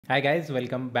Hi guys,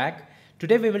 welcome back.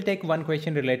 Today we will take one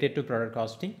question related to product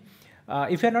costing.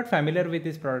 If you're not familiar with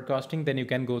this product costing, then you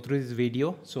can go through this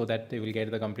video so that you will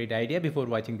get the complete idea before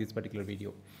watching this particular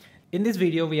video. In this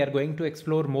video, we are going to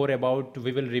explore more about,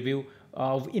 we will review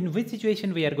in which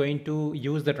situation we are going to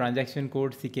use the transaction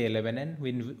code CK11N,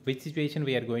 in which situation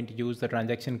we are going to use the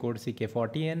transaction code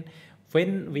CK40N,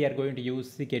 when we are going to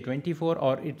use CK24,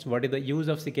 or it's what is the use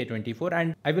of CK24.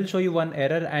 And I will show you one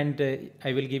error, and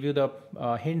I will give you the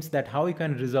hints that how you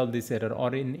can resolve this error,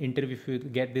 or in interview if you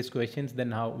get these questions,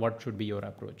 then what should be your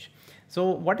approach. So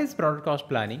what is product cost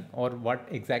planning, or what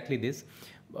exactly this?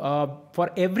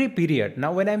 For every period.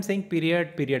 Now, when I'm saying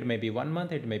period may be 1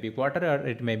 month, it may be quarter, or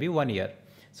it may be 1 year.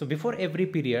 So before every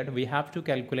period, we have to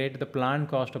calculate the planned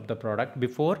cost of the product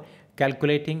before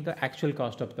calculating the actual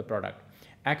cost of the product.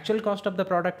 Actual cost of the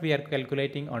product we are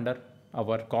calculating under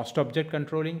our cost object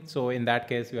controlling. So in that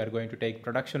case, you are going to take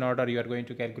production order, you are going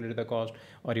to calculate the cost,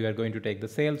 or you are going to take the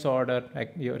sales order,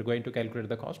 you are going to calculate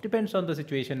the cost. Depends on the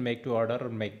situation, make to order or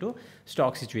make to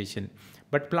stock situation.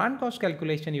 But planned cost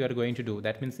calculation you are going to do.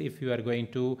 That means if you are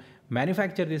going to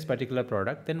manufacture this particular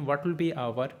product, then what will be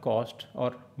our cost,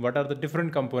 or what are the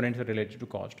different components related to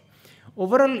cost.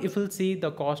 Overall, if you'll see,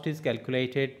 the cost is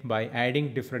calculated by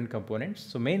adding different components.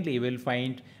 So mainly you will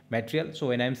find material. So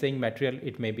when I'm saying material,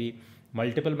 it may be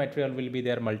multiple material will be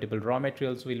there, multiple raw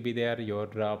materials will be there, your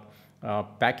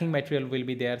packing material will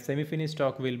be there, semi-finished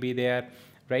stock will be there,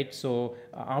 right? So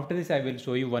after this, I will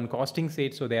show you one costing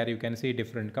sheet. So there you can see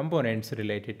different components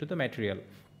related to the material.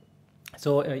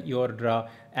 So your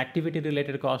activity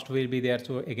related cost will be there.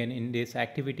 So again, in this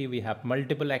activity we have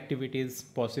multiple activities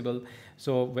possible.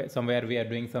 So somewhere we are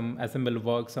doing some assemble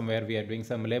work, somewhere we are doing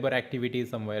some labor activities,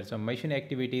 somewhere some machine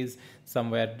activities,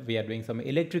 somewhere we are doing some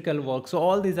electrical work. So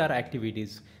all these are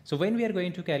activities. So when we are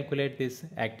going to calculate this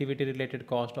activity related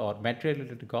cost or material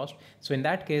related cost, so in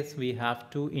that case we have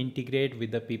to integrate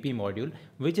with the PP module,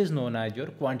 which is known as your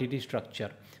quantity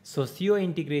structure. So CO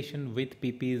integration with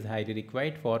PP is highly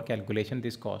required for calculation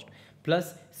this cost.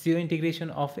 Plus CO integration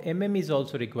of MM is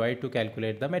also required to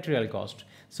calculate the material cost.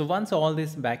 So once all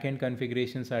these backend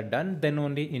configurations are done, then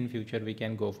only in future we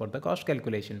can go for the cost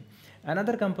calculation.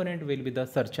 Another component will be the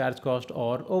surcharge cost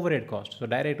or overhead cost. So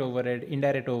direct overhead,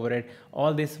 indirect overhead,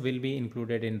 all this will be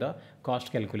included in the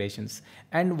cost calculations.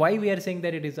 And why we are saying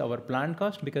that it is our planned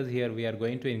cost? Because here we are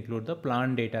going to include the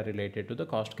planned data related to the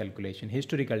cost calculation.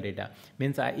 Historical data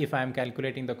means if I am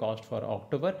calculating the cost for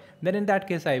October, then in that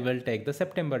case I will take the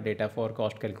September data for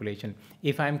cost calculation.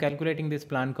 If I am calculating this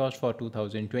planned cost for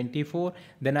 2024,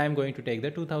 then I am going to take the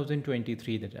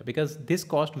 2023 data, because this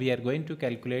cost we are going to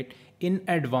calculate in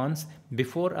advance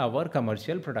before our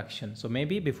commercial production. So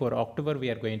maybe before October we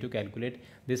are going to calculate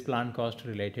this planned cost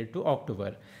related to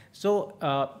October. So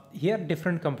here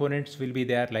different components will be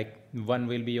there, like one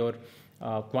will be your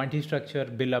quantity structure,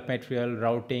 bill of material,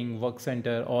 routing, work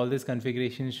center, all these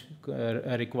configurations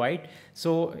are required.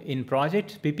 So in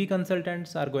project, PP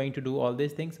consultants are going to do all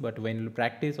these things, but when you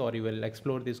practice or you will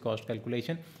explore this cost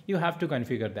calculation, you have to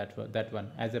configure that one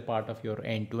as a part of your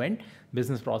end-to-end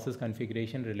business process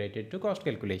configuration related to cost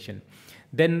calculation.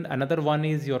 Then another one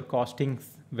is your costing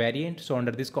variant. So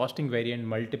under this costing variant,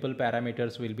 multiple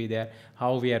parameters will be there,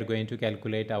 how we are going to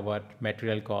calculate our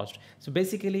material cost. So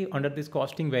basically under this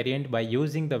costing variant, by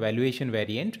using the valuation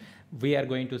variant, we are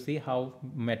going to see how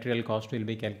material cost will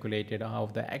be calculated, how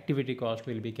the activity cost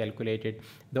will be calculated,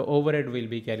 the overhead will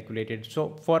be calculated.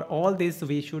 So for all this,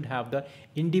 we should have the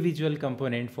individual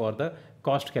component for the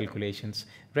cost calculations,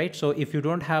 right? So if you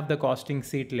don't have the costing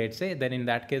sheet, let's say, then in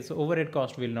that case overhead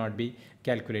cost will not be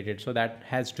calculated. So that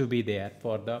has to be there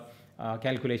for the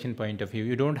calculation point of view.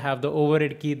 You don't have the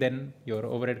overhead key, then your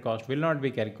overhead cost will not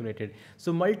be calculated.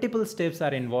 So multiple steps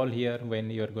are involved here when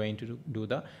you're going to do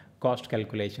the cost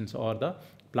calculations or the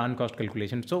plan cost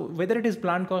calculation. So whether it is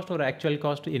plan cost or actual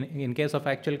cost, in case of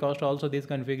actual cost also these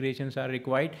configurations are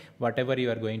required, whatever you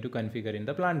are going to configure in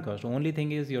the plan cost. Only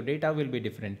thing is your data will be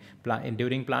different.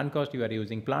 During plan cost you are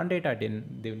using plan data,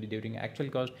 during actual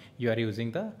cost you are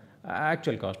using the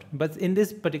actual cost. But in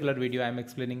this particular video I am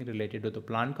explaining related to the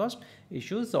plan cost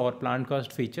issues or plan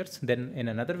cost features. Then in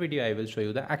another video I will show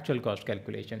you the actual cost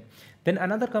calculation. Then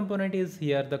another component is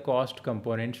here the cost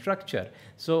component structure.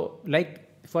 So like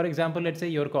for example, let's say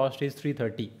your cost is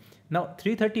 330. Now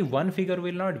 331 figure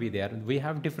will not be there. We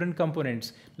have different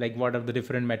components, like what are the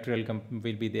different material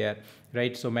will be there,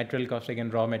 right? So material cost,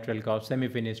 again raw material cost,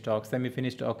 semi-finished stock.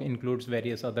 Semi-finished stock includes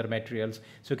various other materials.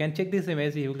 So you can check this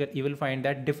image, you will find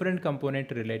that different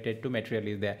component related to material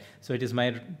is there. So it is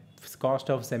my cost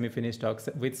of semi-finished stock.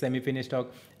 With semi-finished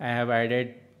stock I have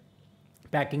added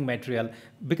packing material,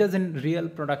 because in real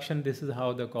production this is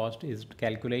how the cost is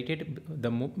calculated.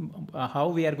 How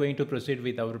we are going to proceed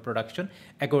with our production,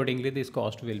 accordingly this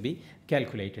cost will be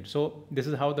calculated. So this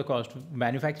is how the cost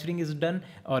manufacturing is done,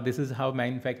 or this is how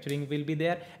manufacturing will be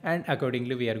there, and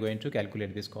accordingly we are going to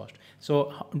calculate this cost.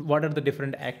 So what are the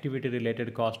different activity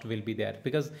related cost will be there,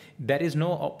 because there is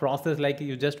no process like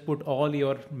you just put all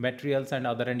your materials and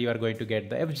other and you are going to get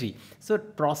the FG. So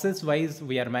process wise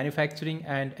we are manufacturing,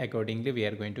 and accordingly we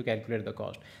are going to calculate the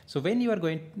cost. So when you are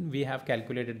we have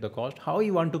calculated the cost, how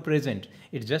you want to present,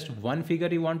 it's just one figure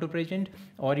you want to present,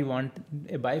 or you want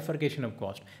a bifurcation of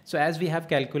cost. So as we have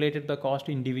calculated the cost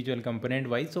individual component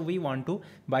wise, so we want to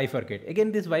bifurcate.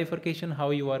 Again, this bifurcation,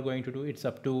 how you are going to do, it's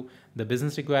up to the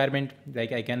business requirement.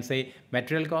 Like I can say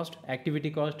material cost, activity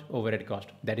cost, overhead cost,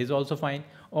 that is also fine.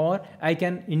 Or I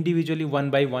can individually one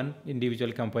by one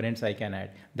individual components I can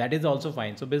add, that is also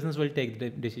fine. So business will take the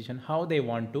decision how they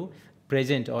want to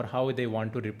present or how they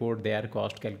want to report their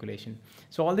cost calculation.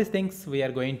 So all these things we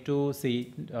are going to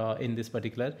see in this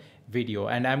particular video,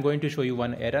 and I'm going to show you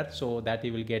one error so that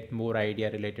you will get more idea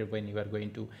related when you are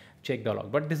going to check the log.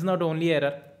 But this is not only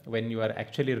error. When you are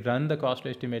actually run the cost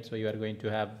estimate, so you are going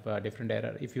to have different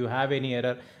error. If you have any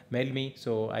error, mail me,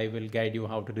 so I will guide you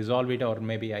how to resolve it, or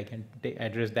maybe I can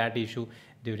address that issue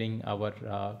during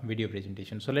our video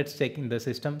presentation. So let's check in the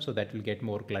system so that we'll get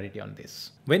more clarity on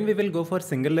this. When we will go for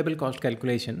single level cost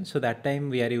calculation, so that time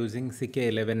we are using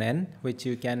CK11N, which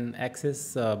you can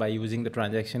access by using the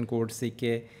transaction code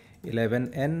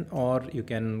CK11N, or you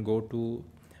can go to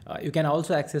you can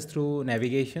also access through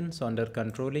navigation. So under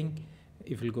controlling,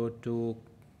 if you go to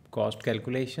cost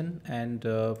calculation, and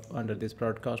under this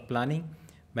product cost planning,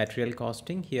 material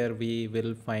costing, here we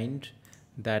will find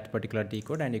that particular T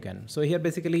code, and you can. So here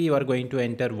basically you are going to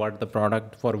enter what the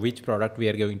product, for which product we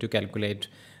are going to calculate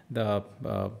the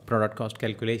product cost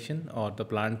calculation or the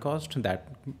plant cost, that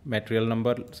material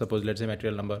number. Suppose let's say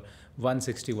material number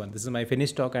 161. This is my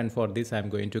finished stock, and for this I am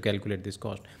going to calculate this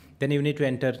cost. Then you need to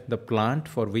enter the plant,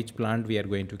 for which plant we are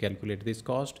going to calculate this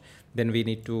cost. Then we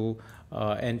need to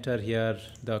enter here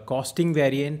the costing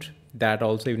variant, that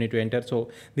also you need to enter. So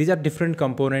these are different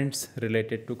components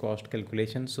related to cost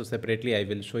calculation. So separately I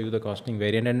will show you the costing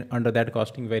variant, and under that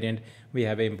costing variant we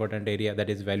have an important area, that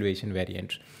is valuation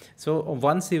variant. So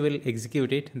once you will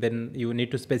execute it, then you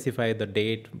need to specify the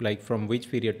date, like from which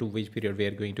period to which period we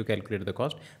are going to calculate the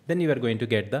cost. Then you are going to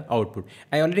get the output.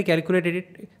 I already calculated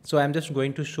it, so I'm just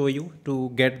going to show you.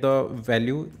 To get the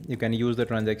value, you can use the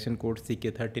transaction code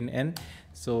CK13N.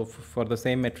 So for the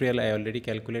same material I already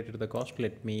calculated the cost.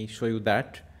 Let me show you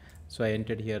that. So I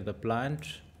entered here the plant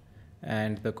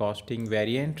and the costing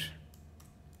variant.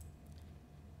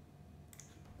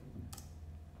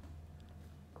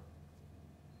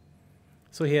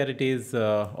 So here it is,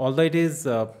 although it is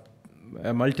a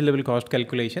multi-level cost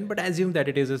calculation, but assume that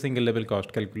it is a single level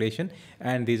cost calculation,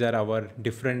 and these are our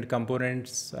different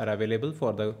components are available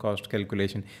for the cost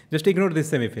calculation. Just ignore this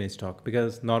semi-finished stock,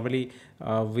 because normally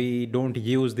we don't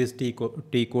use this T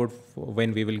code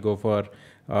when we will go for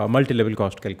multi-level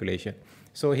cost calculation.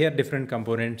 So here different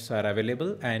components are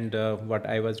available, and what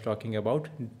I was talking about,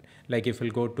 like if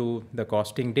we'll go to the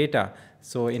costing data,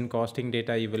 so in costing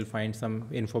data you will find some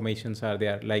informations are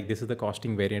there, like this is the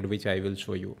costing variant which I will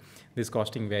show you, this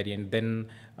costing variant, then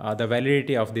the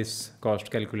validity of this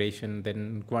cost calculation,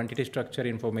 then quantity structure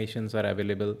informations are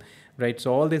available, right?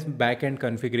 So all these backend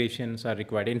configurations are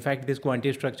required. In fact, this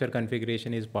quantity structure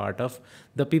configuration is part of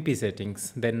the PP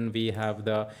settings. Then we have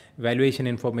the valuation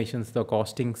informations, the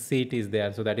costing sheet is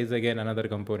there, so that is again another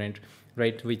component,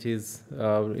 right, which is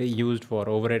used for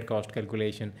overhead cost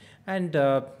calculation, and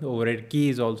overhead key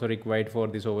is also required for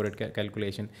this overhead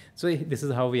calculation. So this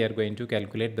is how we are going to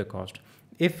calculate the cost.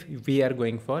 If we are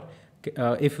going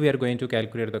to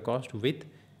calculate the cost with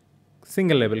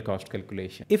single level cost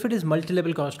calculation. If it is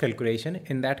multi-level cost calculation,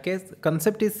 in that case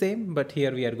concept is same, but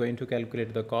here we are going to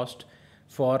calculate the cost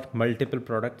for multiple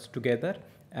products together,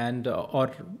 and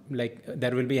or like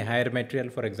there will be a higher material,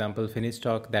 for example finished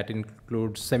stock, that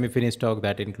includes semi-finished stock,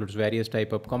 that includes various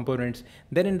type of components.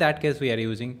 Then in that case we are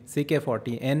using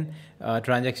CK40N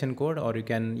transaction code, or you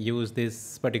can use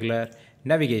this particular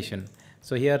navigation.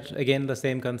 So here again the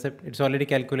same concept, it's already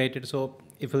calculated. So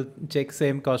if you check,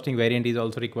 same costing variant is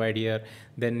also required here.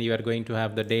 Then you are going to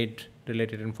have the date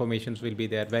related informations will be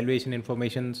there, valuation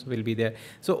informations will be there.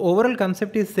 So overall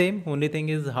concept is same, only thing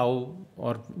is how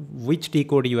or which T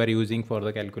code you are using for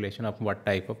the calculation of what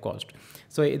type of cost.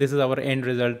 So this is our end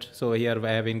result. So here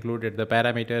I have included the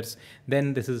parameters,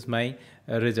 then this is my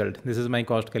result, this is my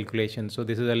cost calculation. So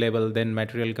this is a label, then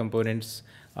material components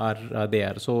are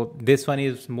there. So this one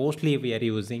is mostly we are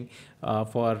using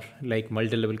for like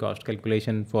multi-level cost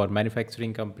calculation for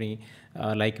manufacturing company,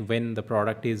 like when the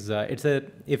product is,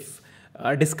 if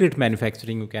discrete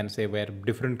manufacturing, you can say, where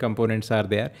different components are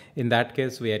there. In that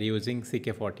case, we are using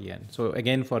CK40N. So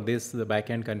again, for this, the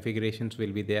backend configurations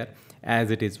will be there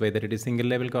as it is, whether it is single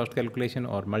level cost calculation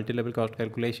or multi-level cost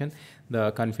calculation.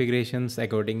 The configurations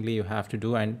accordingly you have to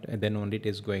do, and then only it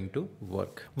is going to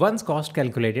work. Once cost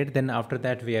calculated, then after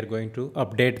that we are going to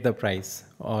update the price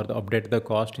or update the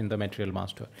cost in the material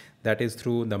master. That is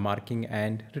through the marking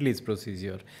and release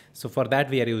procedure. So for that,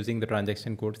 we are using the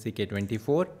transaction code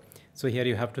CK24. So here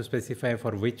you have to specify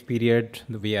for which period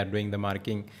we are doing the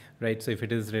marking, right? So if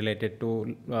it is related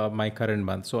to my current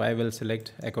month, so I will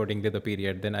select according to the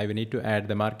period. Then I will need to add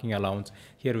the marking allowance.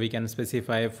 Here we can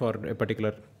specify for a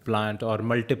particular plant or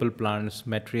multiple plants,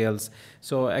 materials.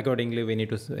 So accordingly, we need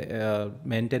to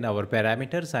maintain our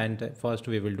parameters, and first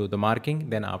we will do the marking.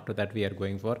 Then after that, we are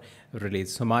going for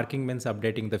release. So marking means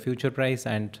updating the future price,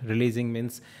 and releasing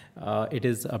means it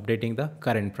is updating the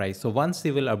current price. So once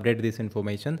you will update this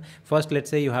information, first let's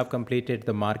say you have completed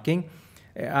the marking.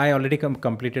 I already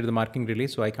completed the marking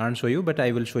release, so I can't show you, but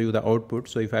I will show you the output.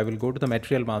 So if I will go to the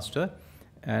material master,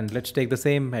 and let's take the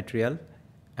same material,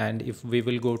 and if we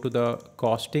will go to the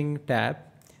costing tab,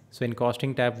 so in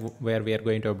costing tab where we are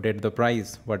going to update the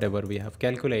price, whatever we have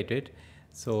calculated,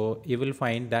 so you will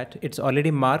find that it's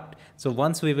already marked. So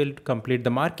once we will complete the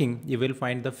marking, you will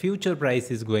find the future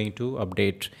price is going to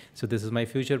update. So this is my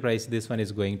future price, this one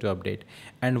is going to update.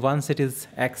 And once it is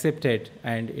accepted,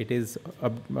 and it is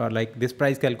like this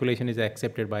price calculation is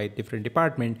accepted by different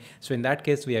department, so in that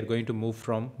case we are going to move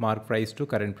from mark price to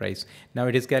current price. Now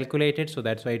it is calculated, so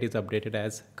that's why it is updated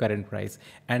as current price.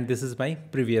 And this is my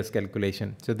previous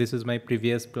calculation. So this is my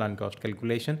previous plan cost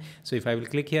calculation. So if I will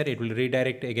click here, it will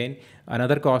redirect again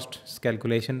another cost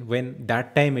calculation when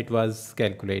that time it was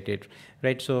calculated,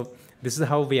 right? So this is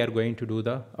how we are going to do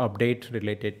the update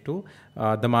related to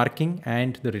the marking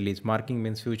and the release. Marking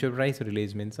means future price,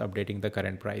 release means updating the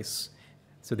current price.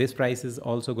 So this price is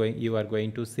also you are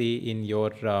going to see in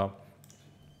your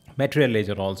material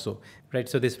ledger also, right?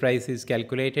 So this price is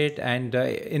calculated, and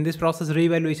in this process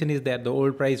reevaluation is there. The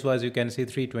old price was, you can see,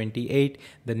 328,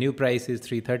 the new price is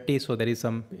 330. So there is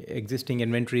some existing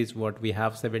inventories, what we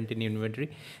have 17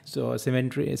 inventory, so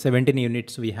 17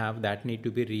 units we have that need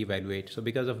to be reevaluated. So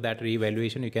because of that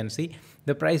reevaluation, you can see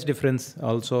the price difference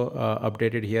also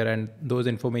updated here, and those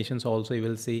informations also you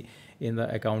will see in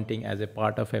the accounting as a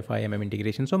part of FIMM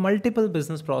integration. So multiple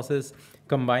business process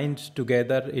combined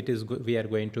together, we are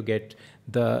going to get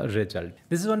the result.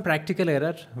 This is one practical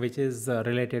error which is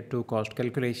related to cost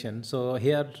calculation. So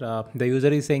here the user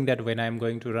is saying that when I am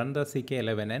going to run the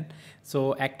CK11N,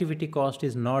 so activity cost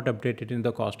is not updated in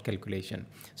the cost calculation.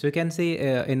 So you can see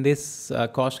in this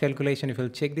cost calculation, if you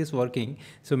check this working,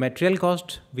 so material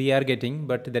cost we are getting,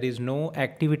 but there is no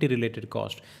activity related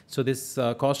cost. So this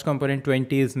cost component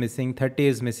 20 is missing, 30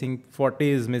 is missing, 40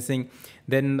 is missing,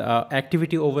 then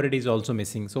activity overhead is also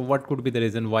missing. So what could be the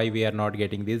reason why we are not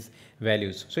getting these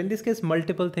values? So in this case,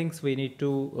 multiple things we need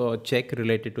to check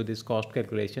related to this cost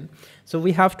calculation. So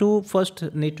we have to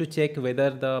first need to check whether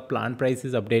the plant price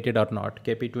is updated or not.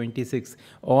 KP26,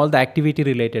 all the activity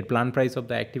related plant price of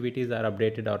the activities are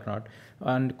updated or not.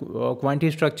 And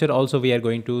quantity structure also we are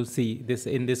going to see this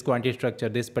in this quantity structure,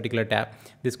 this particular tab,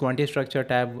 this quantity structure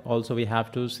tab also we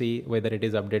have to see whether it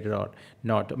is updated or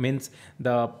not. Means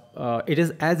the it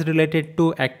is as related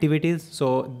to activities,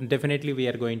 so definitely we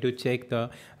are going to check the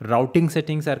routing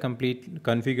settings are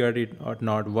configured or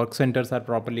not, work centers are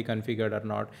properly configured or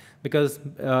not, because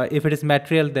if it is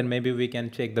material, then maybe we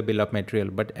can check the bill of material,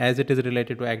 but as it is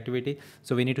related to activity,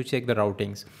 so we need to check the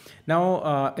routings.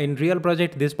 Now in real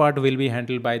project, this part will be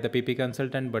handled by the PP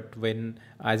consultant, but when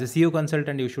as a CO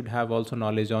consultant, you should have also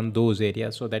knowledge on those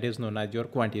areas. So that is known as your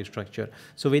quantity structure.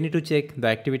 So we need to check the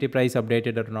activity price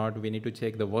updated or not. We need to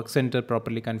check the work center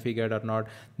properly configured or not.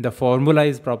 The formula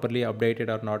is properly updated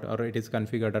or not, or it is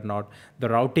configured or not. The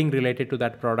routing related to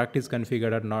that product is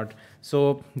configured or not.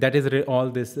 So that is all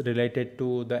this related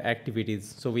to the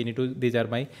activities. So we need to, these are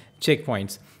my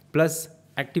checkpoints. Plus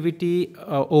activity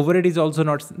overhead is also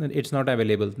not, it's not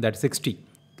available. That's 60.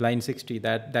 Line 60,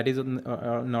 that is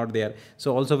not there.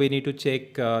 So also we need to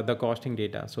check the costing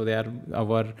data. So they are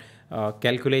our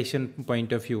calculation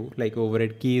point of view, like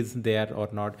overhead key is there or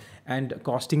not, and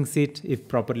costing sheet if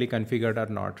properly configured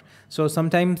or not. So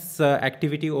sometimes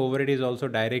activity overhead is also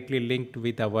directly linked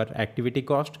with our activity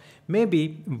cost.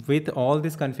 Maybe with all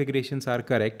these configurations are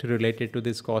correct related to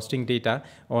this costing data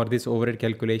or this overhead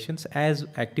calculations, as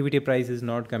activity price is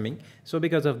not coming, so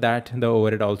because of that the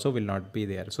overhead also will not be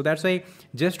there. So that's why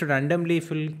just randomly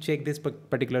if you'll check this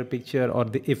particular picture, or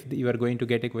if you are going to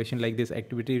get a question like this,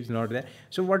 activity is not there,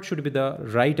 so what should be the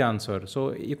right answer?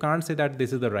 So you can't say that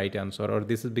this is the right answer or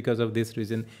this is because of this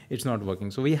reason it's not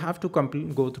working. So we have to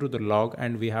go through the log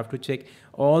and we have to check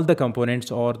all the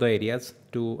components or the areas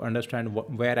to understand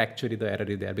where actually the error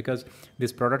is there, because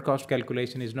this product cost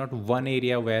calculation is not one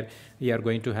area where we are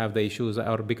going to have the issues,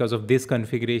 or because of this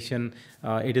configuration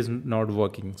it is not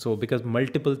working. So because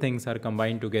multiple things are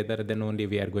combined together, then only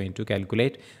we are going to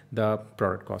calculate the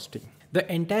product costing.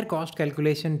 The entire cost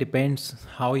calculation depends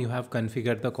how you have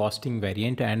configured the costing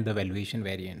variant and the valuation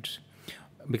variant,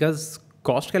 because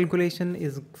cost calculation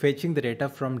is fetching the data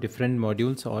from different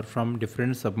modules or from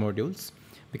different submodules.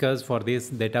 Because for this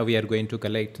data we are going to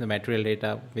collect the material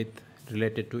data with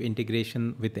related to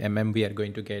integration with we are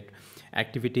going to get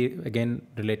activity again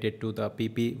related to the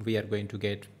PP, we are going to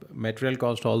get material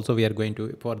cost also, we are going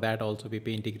to, for that also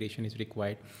PP integration is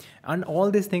required, and all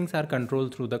these things are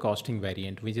controlled through the costing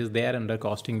variant, which is there under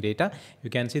costing data. You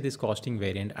can see this costing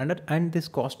variant and this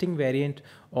costing variant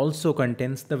also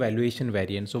contains the valuation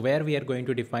variant. So where we are going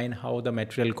to define how the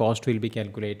material cost will be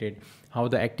calculated, how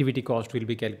the activity cost will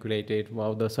be calculated,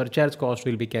 how the surcharge cost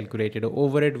will be calculated,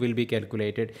 overhead will be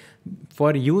calculated.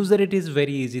 For user it is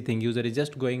very easy thing. User is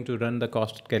just going to run the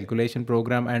cost calculation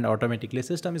program and automatically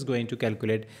system is going to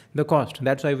calculate the cost.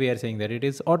 That's why we are saying that it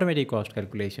is automatic cost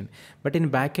calculation. But in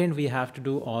backend we have to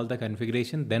do all the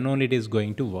configuration, then only it is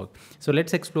going to work. So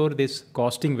let's explore this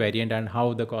costing variant and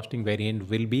how the costing variant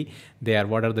will be there.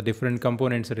 What are the different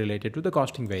components related to the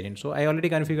costing variant? So I already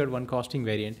configured one costing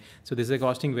variant. So this is a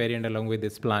costing variant along with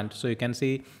this plant. So you can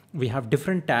see we have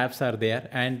different tabs are there,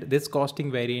 and this costing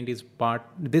variant is part,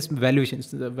 this valuation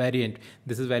variant,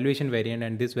 this is valuation variant,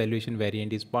 and this valuation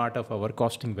variant is part of our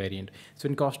costing variant. So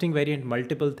in costing variant,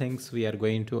 multiple things we are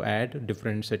going to add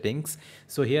different settings.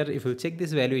 So here if you check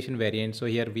this valuation variant, so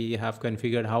here we have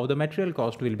configured how the material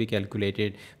cost will be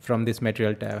calculated from this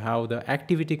material tab, how the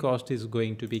activity cost is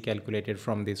going to be calculated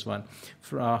from this one,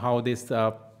 how this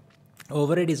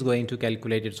overhead is going to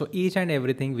calculate it. So each and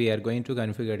everything we are going to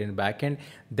configure in backend,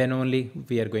 then only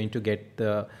we are going to get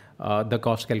the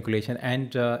cost calculation.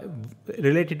 And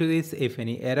related to this, if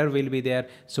any error will be there,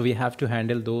 so we have to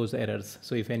handle those errors.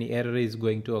 So if any error is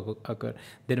going to occur,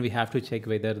 then we have to check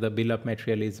whether the bill of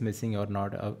material is missing or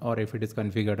not, or if it is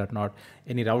configured or not,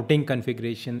 any routing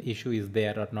configuration issue is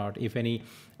there or not, if any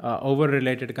over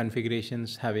related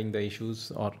configurations having the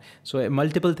issues, or so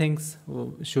multiple things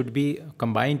should be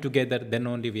combined together, then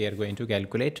only we are going to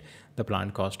calculate the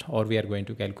plant cost, or we are going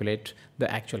to calculate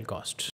the actual cost.